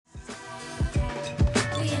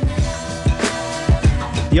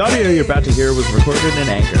The audio you're about to hear was recorded in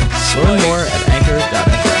Anchor. Learn more at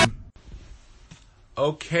anchor.fm.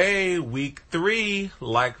 Okay, week 3,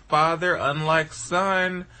 like father, unlike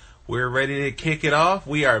son. We're ready to kick it off.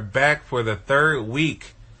 We are back for the 3rd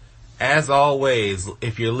week. As always,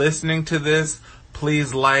 if you're listening to this,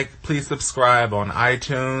 please subscribe on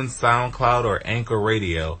iTunes, SoundCloud, or Anchor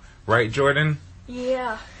Radio. Right, Jordan?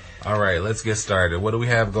 Yeah. All right, let's get started. What do we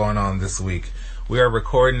have going on this week? We are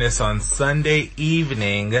recording this on Sunday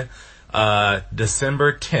evening,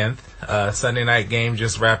 December 10th. Sunday night game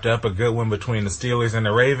just wrapped up, a good one between the Steelers and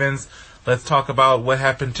the Ravens. Let's talk about what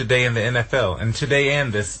happened today in the NFL, and today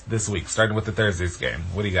and this week, starting with the Thursday's game.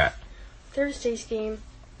 What do you got? Thursday's game.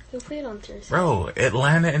 Who played on Thursday? Bro,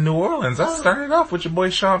 Atlanta and New Orleans. I started off with your boy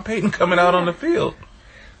Sean Payton coming out on the field.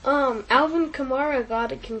 Alvin Kamara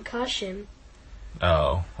got a concussion.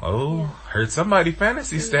 Oh, yeah. Hurt somebody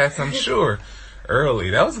fantasy stats, I'm sure. Early.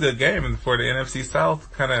 That was a good game for the NFC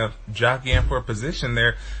South, kind of jockeying for a position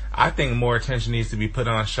there. I think more attention needs to be put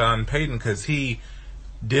on Sean Payton because he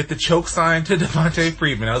did the choke sign to Devontae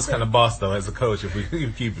Freeman. That was kind of boss, though, as a coach, if we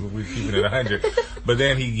keep it 100. But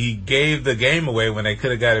then he gave the game away when they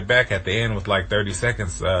could have got it back at the end with like 30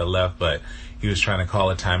 seconds left, but he was trying to call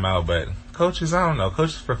a timeout. But coaches, I don't know.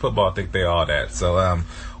 Coaches for football think they all that. So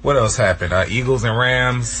what else happened? Eagles and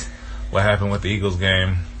Rams. What happened with the Eagles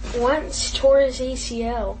game? Wentz tore his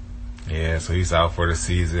ACL. Yeah, so he's out for the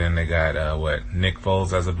season. They got, Nick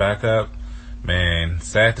Foles as a backup. Man,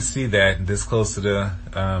 sad to see that this close to the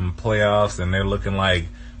playoffs, and they're looking like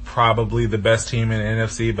probably the best team in the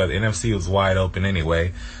NFC, but the NFC was wide open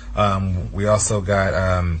anyway. We also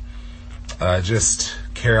got just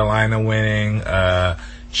Carolina winning,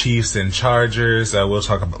 Chiefs and Chargers. We'll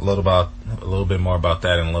talk a little bit more about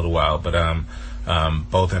that in a little while, but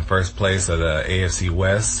both in first place of the AFC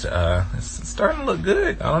West. It's starting to look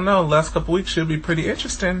good. I don't know. Last couple weeks should be pretty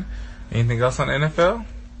interesting. Anything else on the NFL?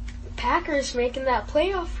 Packers making that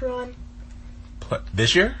playoff run.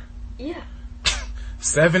 This year? Yeah.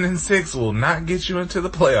 7-6 will not get you into the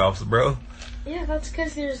playoffs, bro. Yeah, that's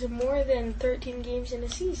because there's more than 13 games in a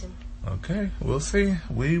season. Okay, we'll see.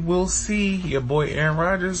 We will see. Your boy Aaron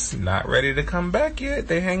Rodgers not ready to come back yet.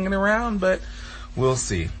 They hanging around, but we'll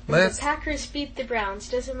see. The Packers beat the Browns.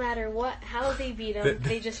 Doesn't matter how they beat them.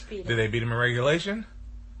 They just beat them. Did they beat them in regulation?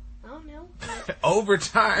 I don't know.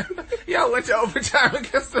 Overtime. Y'all went to overtime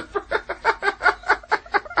against the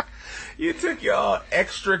You took y'all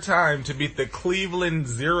extra time to beat the Cleveland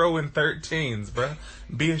 0-13s, bro.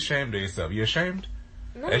 Be ashamed of yourself. You ashamed?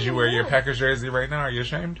 No, As you wear your Packers jersey right now, are you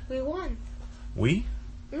ashamed? We won. We?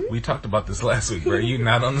 Mm-hmm. We talked about this last week, bro. You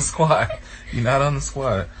not on the squad. You not on the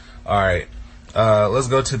squad. All right. Let's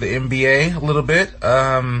go to the NBA a little bit.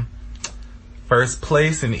 First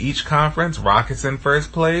place in each conference. Rockets in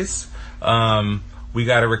first place. We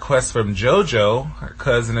got a request from JoJo, our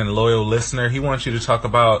cousin and loyal listener. He wants you to talk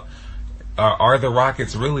about are the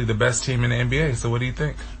Rockets really the best team in the NBA? So what do you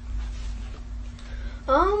think?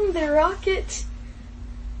 The Rockets,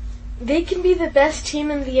 they can be the best team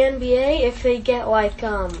in the NBA if they get like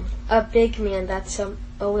a big man that's a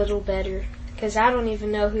little better. Because I don't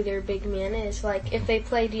even know who their big man is. Like if they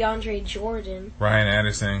play DeAndre Jordan, Ryan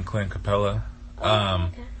Anderson, Clint Capella.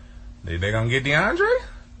 Okay. They gonna get DeAndre?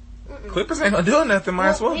 Mm-mm. Clippers ain't gonna do nothing. Might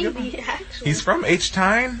as well maybe, give him. actually. He's from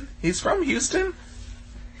H-Town. He's from Houston.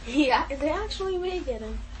 Yeah, they actually may get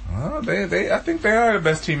him. Well, I think they are the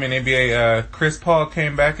best team in NBA. Chris Paul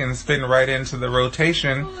came back and is fitting right into the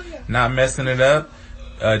rotation, not messing it up.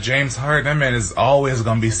 James Harden, that man is always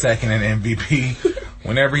gonna be second in MVP.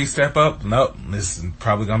 Whenever he step up, nope, this is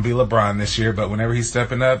probably going to be LeBron this year, but whenever he's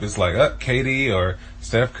stepping up, it's like, KD or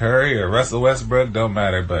Steph Curry or Russell Westbrook, don't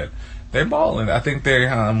matter, but they're balling. I think they're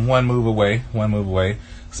one move away.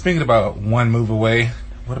 Speaking about one move away,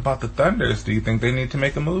 what about the Thunders? Do you think they need to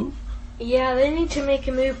make a move? Yeah, they need to make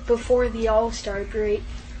a move before the All-Star break,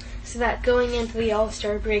 so that going into the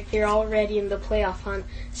All-Star break, they're already in the playoff hunt,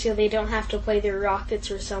 so they don't have to play the Rockets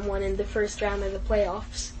or someone in the first round of the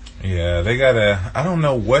playoffs. Yeah, they I don't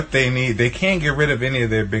know what they need. They can't get rid of any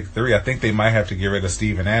of their big three. I think they might have to get rid of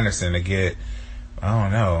Steven Anderson to get, I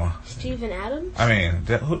don't know. Steven Adams? I mean,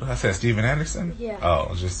 I said Steven Anderson? Yeah.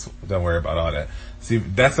 Oh, just don't worry about all that. See,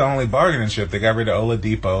 that's the only bargaining chip. They got rid of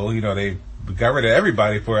Oladipo. You know, they got rid of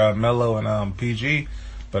everybody for Melo and PG.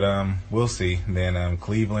 But we'll see. Then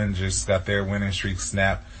Cleveland just got their winning streak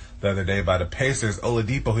snapped the other day by the Pacers.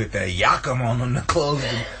 Oladipo hit that yakum on them to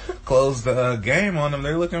close the game on them.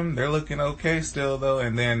 They're looking okay still though.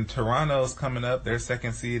 And then Toronto's coming up. They're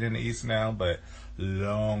second seed in the East now, but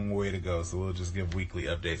long way to go. So we'll just give weekly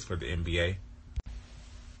updates for the NBA.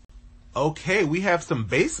 Okay, we have some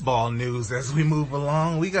baseball news as we move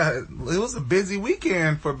along. It was a busy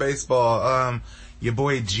weekend for baseball. Your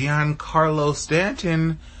boy Giancarlo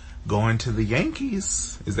Stanton going to the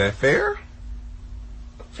Yankees. Is that fair?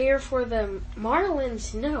 Fair for the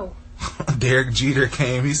Marlins? No. Derek Jeter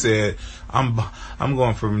came. He said, I'm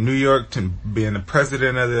going from New York to being the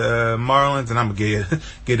president of the Marlins, and I'm going to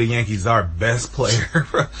get the Yankees our best player.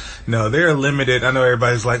 No, they're limited. I know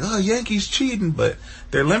everybody's like, oh, Yankees cheating, but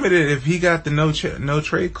they're limited if he got the no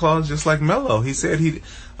trade clause just like Melo. He said he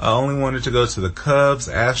only wanted to go to the Cubs,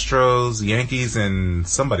 Astros, Yankees, and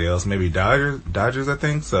somebody else, maybe Dodgers, I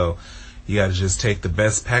think. So you got to just take the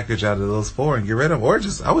best package out of those four and get rid of them. Or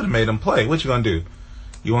just, I would have made them play. What you going to do?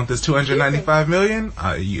 You want this $295 million?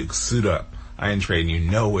 You suit up. I ain't trading you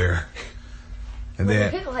nowhere. And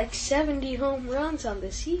then hit like 70 home runs on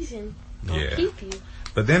the season. I'll keep you.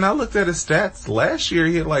 But then I looked at his stats. Last year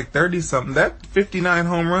he hit like 30 something. That 59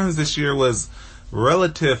 home runs this year was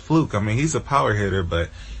relative fluke. I mean, he's a power hitter, but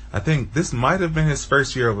I think this might have been his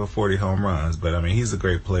first year over 40 home runs. But I mean, he's a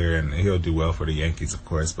great player and he'll do well for the Yankees, of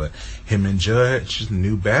course. But him and Judge,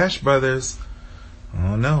 new Bash brothers. I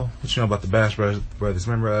don't know. What you know about the Bash brothers?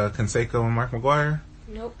 Remember Canseco and Mark McGwire?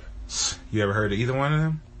 Nope. You ever heard of either one of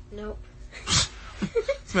them? Nope.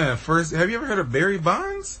 Man, have you ever heard of Barry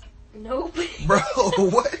Bonds? Nope. Bro,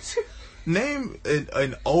 what? Name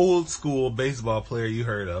an old school baseball player you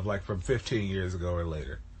heard of, like from 15 years ago or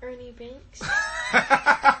later. Ernie Banks.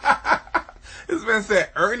 This man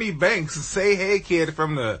said Ernie Banks, say hey kid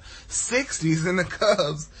from the 60s in the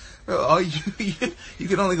Cubs. Oh, you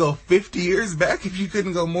could only go 50 years back if you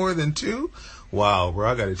couldn't go more than 2? Wow, bro,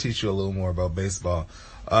 I got to teach you a little more about baseball.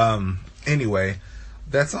 Anyway,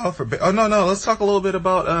 that's all for... Oh, no, let's talk a little bit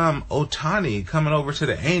about Ohtani coming over to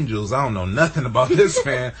the Angels. I don't know nothing about this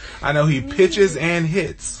man. I know he pitches and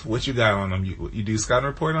hits. What you got on him? You do scouting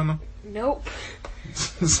report on him? Nope.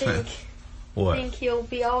 What? I think he'll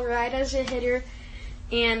be alright as a hitter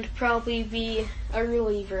and probably be a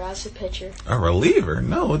reliever as a pitcher. A reliever?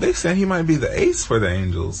 No, they said he might be the ace for the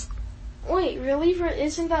Angels. Wait, reliever,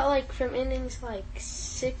 isn't that like from innings like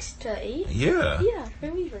 6 to 8? Yeah. Yeah,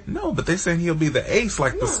 reliever. No, but they said he'll be the ace,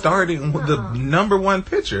 like the starting, the number one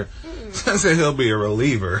pitcher. They said he'll be a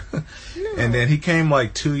reliever. No. And then he came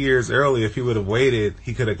like 2 years early. If he would have waited,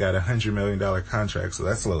 he could have got $100 million contract. So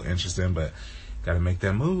that's a little interesting, but got to make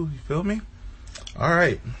that move. You feel me? All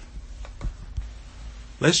right.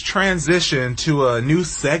 Let's transition to a new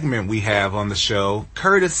segment we have on the show,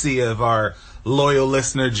 courtesy of our loyal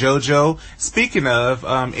listener, JoJo. Speaking of,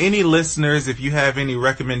 any listeners, if you have any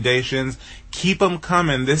recommendations, keep them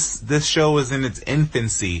coming. This show is in its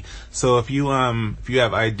infancy. So if you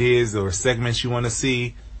have ideas or segments you want to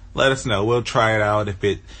see, let us know. We'll try it out. If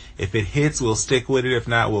it hits, we'll stick with it. If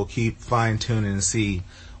not, we'll keep fine tuning and see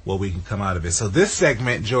what we can come out of it. So this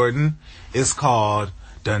segment, Jordan, is called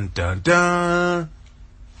Dun Dun Dun.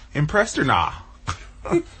 Impressed or nah?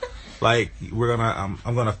 Like, I'm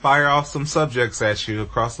gonna fire off some subjects at you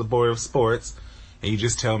across the board of sports, and you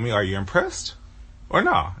just tell me, are you impressed or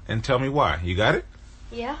nah? And tell me why. You got it?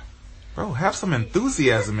 Yeah. Bro, have some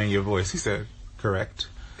enthusiasm in your voice. He said, correct.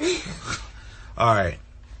 All right.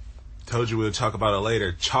 Told you we'll talk about it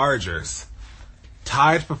later. Chargers.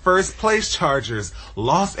 Tied for first place, Chargers.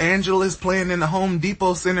 Los Angeles playing in the Home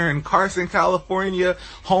Depot Center in Carson, California,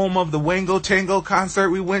 home of the Wango Tango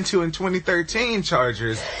concert we went to in 2013,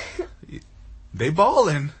 Chargers. They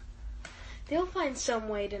ballin'. They'll find some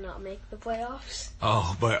way to not make the playoffs.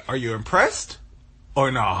 Oh, but are you impressed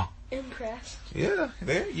or no? Impressed. Yeah,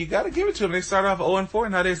 you got to give it to them. They start off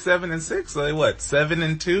 0-4, now they're 7-6. So they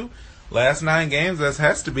 7-2? Last 9 games. That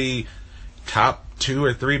has to be top 2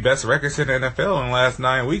 or 3 best records in the NFL in the last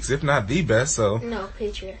 9 weeks, if not the best. So no,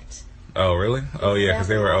 Patriots. Oh, really? Oh, yeah, because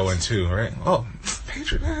they were 0-2, right? Oh,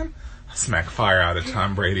 Patriots, man. I'd smack fire out of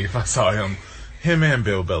Tom Brady if I saw him and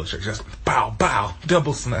Bill Belichick just bow,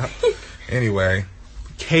 double snap. Anyway,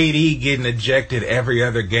 KD getting ejected every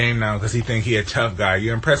other game now because he think he a tough guy.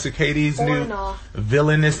 You impressed with KD's new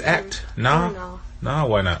villainous act? Nah? Nah,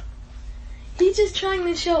 why not? He's just trying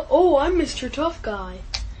to show, oh, I'm Mr. Tough Guy.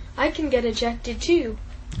 I can get ejected too.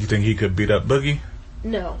 You think he could beat up Boogie?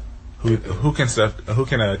 No. Who can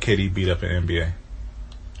KD beat up in NBA?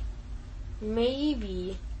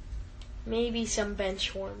 Maybe some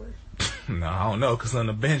bench warmer. No, I don't know, because on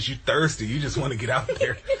the bench you thirsty. You just want to get out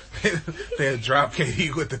there. They'll drop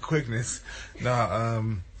KD with the quickness.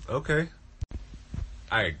 Okay.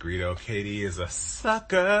 I agree though. KD is a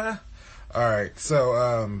sucker. All right,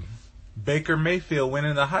 so Baker Mayfield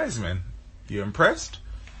winning the Heisman. You impressed?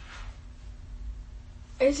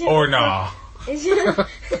 Is it or nah? Is it?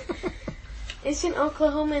 Isn't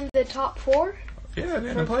Oklahoma in the top 4? Yeah,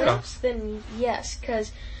 they're in the for playoffs. players? Then yes,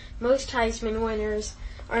 because most Heisman winners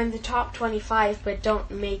are in the top 25 but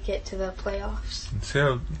don't make it to the playoffs.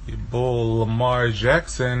 Until Bull Lamar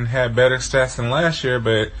Jackson had better stats than last year,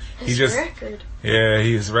 but His record. Yeah,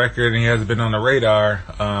 his record, and he hasn't been on the radar.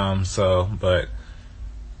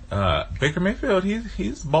 Baker Mayfield,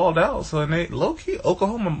 he's balled out. So low key,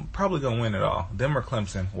 Oklahoma probably gonna win it all. Them or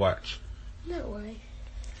Clemson. Watch. No way.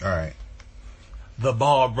 All right. The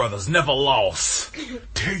Ball brothers never lost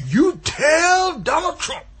till you tell Donald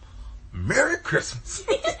Trump Merry Christmas.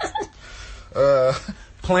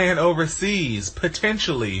 Playing overseas,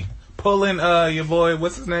 potentially pulling your boy,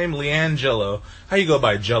 what's his name, LiAngelo. How you go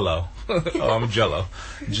by Jello? Oh, I'm Jello.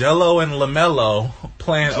 Jello and LaMelo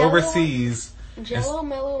playing overseas. Jello,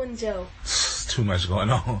 Mello, and Joe. Too much going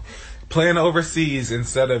on. Playing overseas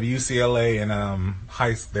instead of UCLA and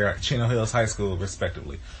their Chino Hills High School,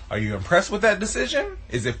 respectively. Are you impressed with that decision?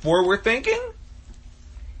 Is it forward thinking?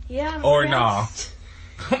 Yeah. I'm or impressed.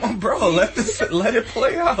 nah? Come on, bro. Let it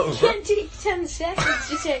play out. You can't take 10 seconds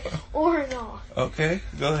to say or not. Okay,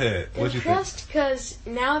 go ahead. What'd you think? Impressed because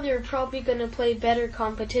now they're probably going to play better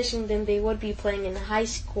competition than they would be playing in high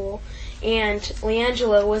school. And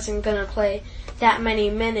LiAngelo wasn't going to play that many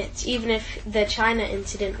minutes, even if the China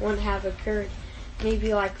incident wouldn't have occurred.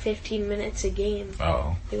 Maybe like 15 minutes a game.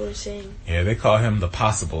 Oh. They were saying. Yeah, they call him the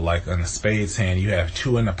possible. Like on the spades hand, you have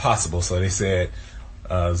 2 in the possible. So they said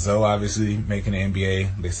Zoe obviously making the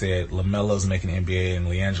NBA. They said LaMelo's making the NBA and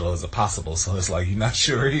LiAngelo is a possible. So it's like you're not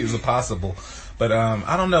sure he's a possible. But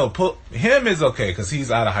I don't know. Him is okay because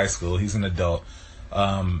he's out of high school. He's an adult.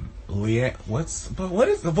 What's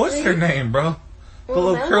her name, bro? The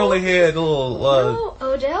little curly head, little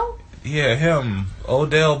Odell? Yeah, him,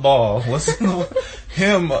 Odell Ball. What's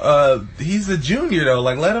him? He's a junior though.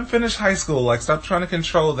 Like, let him finish high school. Like, stop trying to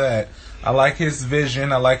control that. I like his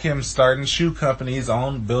vision. I like him starting shoe companies,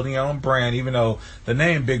 building your own brand. Even though the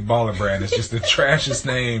name Big Baller Brand is just the trashiest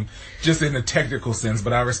name, just in the technical sense.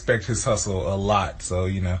 But I respect his hustle a lot. So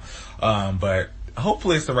but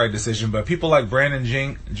hopefully it's the right decision. But people like Brandon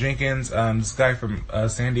Jenkins, this guy from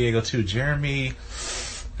San Diego too,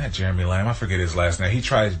 not Jeremy Lamb, I forget his last name. He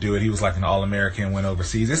tried to do it. He was like an All-American, went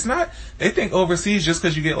overseas. It's not, they think overseas just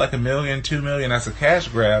because you get like $1 million, $2 million, that's a cash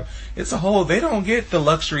grab. It's a whole, they don't get the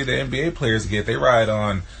luxury the NBA players get. They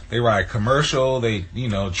ride commercial, they,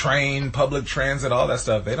 train, public transit, all that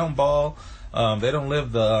stuff. They don't ball. They don't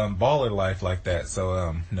live the baller life like that.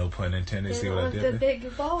 So, no pun intended. See what I did? The big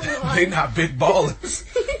baller life. They not big ballers.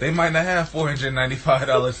 They might not have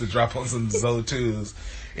 $495 to drop on some Zoe 2s.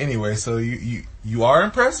 Anyway, so you are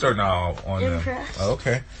impressed or no on them? Impressed.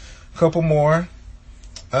 Okay. Couple more.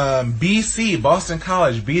 BC, Boston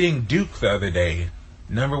College, beating Duke the other day.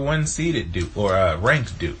 Number 1 seeded Duke, or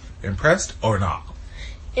ranked Duke. Impressed or not?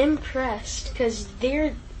 Impressed, because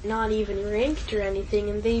they're not even ranked or anything,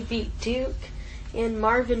 and they beat Duke and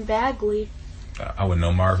Marvin Bagley. I would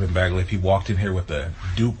know Marvin Bagley if he walked in here with a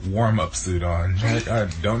Duke warm-up suit on. I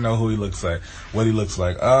don't know who he looks like, what he looks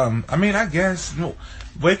like. I guess,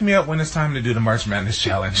 wake me up when it's time to do the March Madness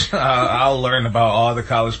Challenge. I'll learn about all the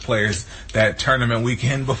college players that tournament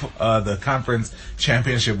weekend, before, the conference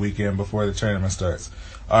championship weekend before the tournament starts.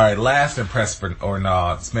 All right, last impressed or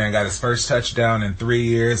not. This man got his first touchdown in 3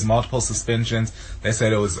 years, multiple suspensions. They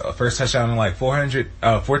said it was a first touchdown in like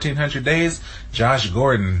 1,400 days. Josh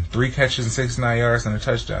Gordon, 3 catches and 69 yards and a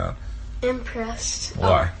touchdown. Impressed.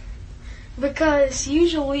 Why? Because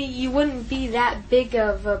usually you wouldn't be that big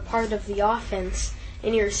of a part of the offense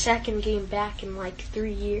in your second game back in like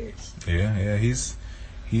 3 years. Yeah, he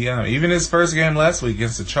even his first game last week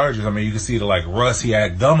against the Chargers, you can see Russ, he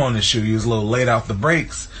had gum on his shoe. He was a little late off the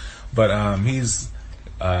brakes. But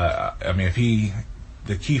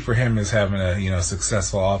the key for him is having a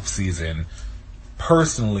successful off season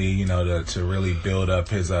personally, to really build up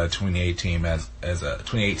his 2018 as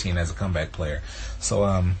a comeback player.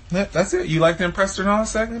 So that's it. You like the impressed or not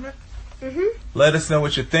segment? Mhm. Let us know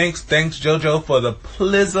what you think. Thanks JoJo for the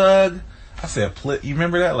plizzug. I said you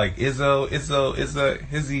remember that? Like Izzo,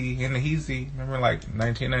 Hizzy, and the Heezy. Remember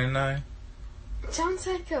 1999? It sounds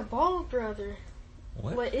like a Ball brother.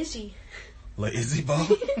 What is he? Like Izzy Ball?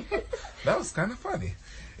 That was kind of funny.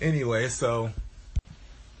 Anyway, so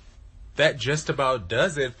that just about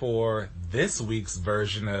does it for this week's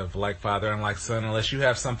version of Like Father and Like Son, unless you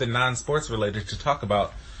have something non-sports related to talk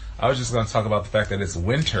about. I was just going to talk about the fact that it's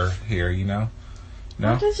winter here, No?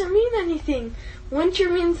 That doesn't mean anything. Winter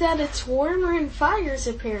means that it's warmer and fires,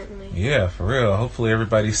 apparently. Yeah, for real. Hopefully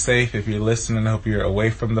everybody's safe. If you're listening, I hope you're away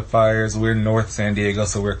from the fires. We're North San Diego,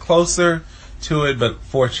 so we're closer to it, but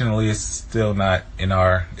fortunately it's still not in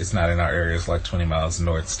our area. It's like 20 miles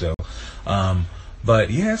north still.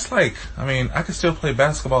 But yeah, it's like, I mean, I can still play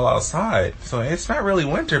basketball outside. So it's not really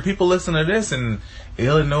winter. People listen to this in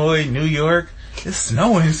Illinois, New York. It's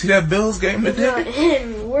snowing. You see that Bills game today?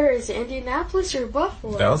 And where is it? Indianapolis or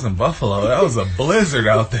Buffalo? That was in Buffalo. That was a blizzard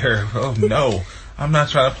out there. Oh no. I'm not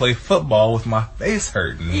trying to play football with my face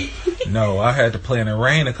hurting. No, I had to play in the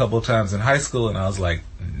rain a couple of times in high school, and I was like,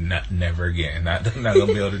 never again. Not going to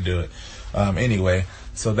be able to do it. Anyway,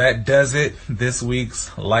 so that does it. This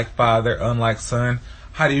week's Like Father, Unlike Son.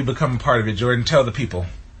 How do you become a part of it, Jordan? Tell the people.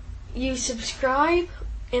 You subscribe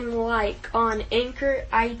and like on Anchor,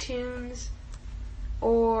 iTunes,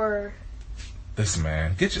 or... Listen,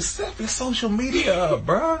 man, get your social media up,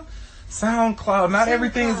 bruh. SoundCloud. Not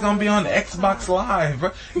everything is going to be on Xbox Live,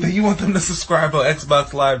 bruh. You want them to subscribe on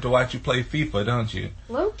Xbox Live to watch you play FIFA, don't you?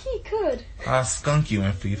 Low-key could. I'll skunk you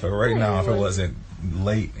in FIFA right now if it wasn't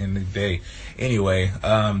late in the day. Anyway,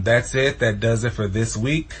 that's it. That does it for this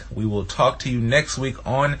week. We will talk to you next week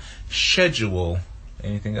on schedule.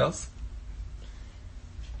 Anything else?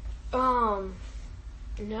 No.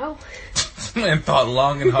 Man thought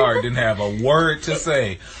long and hard, didn't have a word to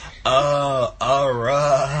say.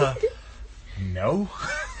 No.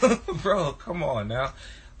 Bro, come on now.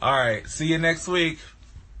 Alright, see you next week.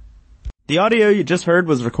 The audio you just heard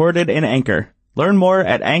was recorded in Anchor. Learn more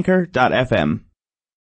at anchor.fm.